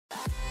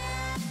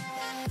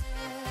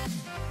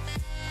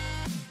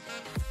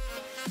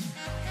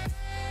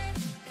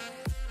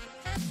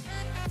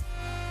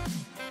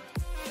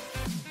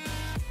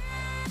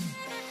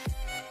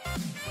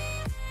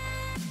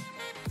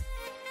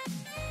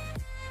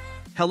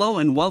Hello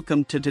and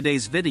welcome to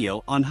today's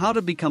video on how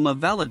to become a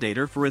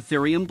validator for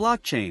Ethereum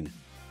blockchain.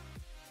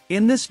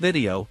 In this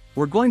video,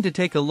 we're going to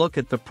take a look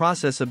at the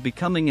process of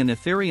becoming an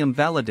Ethereum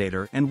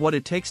validator and what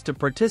it takes to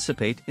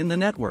participate in the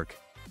network.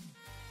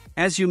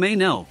 As you may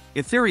know,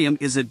 Ethereum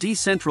is a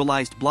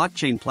decentralized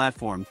blockchain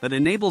platform that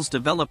enables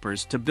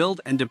developers to build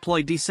and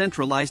deploy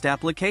decentralized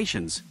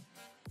applications.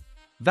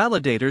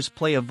 Validators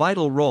play a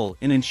vital role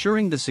in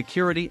ensuring the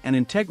security and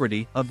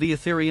integrity of the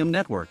Ethereum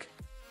network.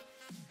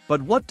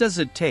 But what does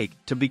it take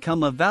to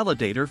become a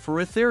validator for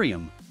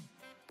Ethereum?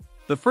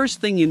 The first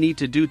thing you need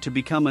to do to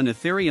become an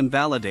Ethereum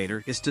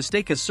validator is to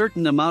stake a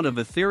certain amount of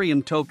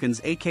Ethereum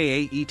tokens,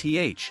 aka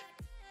ETH.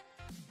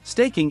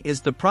 Staking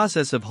is the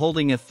process of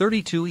holding a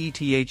 32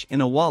 ETH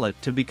in a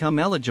wallet to become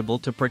eligible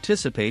to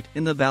participate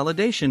in the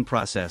validation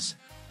process.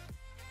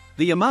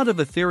 The amount of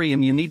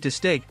Ethereum you need to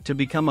stake to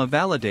become a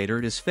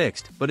validator is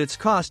fixed, but its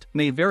cost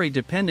may vary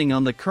depending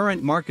on the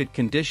current market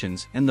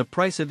conditions and the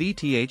price of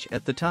ETH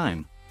at the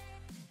time.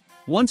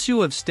 Once you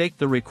have staked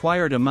the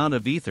required amount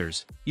of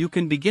ethers, you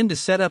can begin to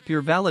set up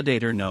your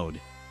validator node.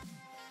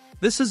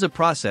 This is a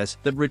process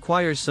that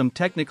requires some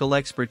technical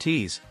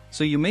expertise,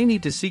 so you may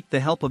need to seek the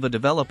help of a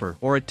developer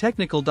or a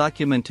technical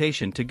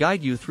documentation to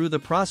guide you through the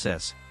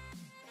process.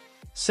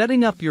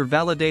 Setting up your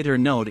validator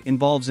node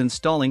involves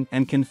installing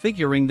and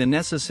configuring the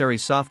necessary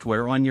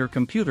software on your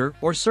computer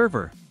or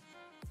server.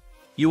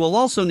 You will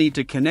also need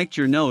to connect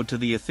your node to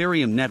the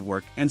Ethereum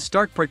network and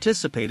start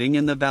participating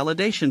in the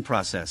validation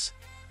process.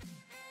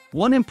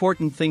 One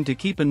important thing to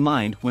keep in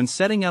mind when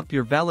setting up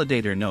your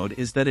validator node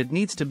is that it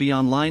needs to be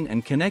online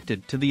and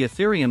connected to the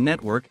Ethereum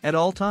network at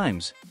all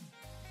times.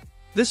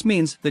 This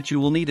means that you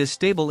will need a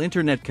stable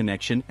internet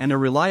connection and a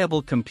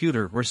reliable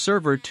computer or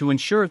server to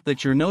ensure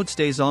that your node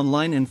stays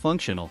online and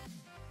functional.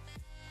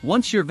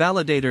 Once your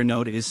validator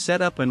node is set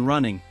up and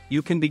running,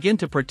 you can begin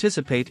to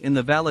participate in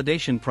the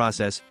validation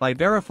process by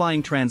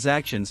verifying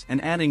transactions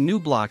and adding new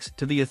blocks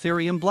to the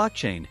Ethereum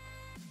blockchain.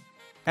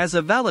 As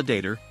a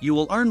validator, you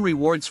will earn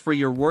rewards for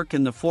your work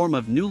in the form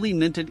of newly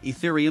minted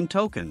Ethereum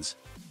tokens.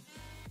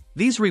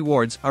 These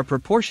rewards are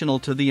proportional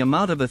to the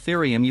amount of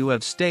Ethereum you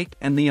have staked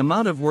and the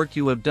amount of work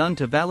you have done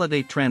to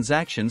validate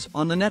transactions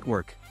on the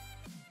network.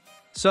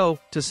 So,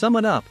 to sum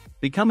it up,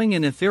 becoming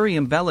an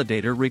Ethereum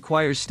validator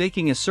requires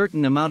staking a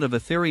certain amount of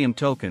Ethereum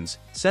tokens,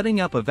 setting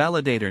up a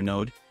validator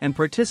node, and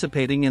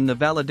participating in the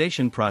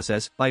validation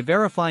process by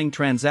verifying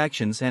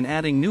transactions and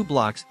adding new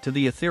blocks to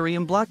the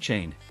Ethereum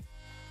blockchain.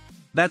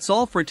 That's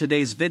all for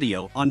today's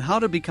video on how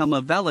to become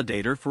a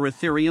validator for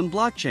Ethereum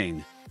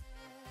blockchain.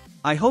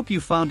 I hope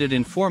you found it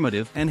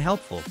informative and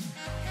helpful.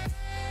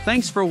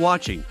 Thanks for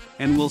watching,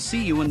 and we'll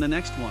see you in the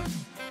next one.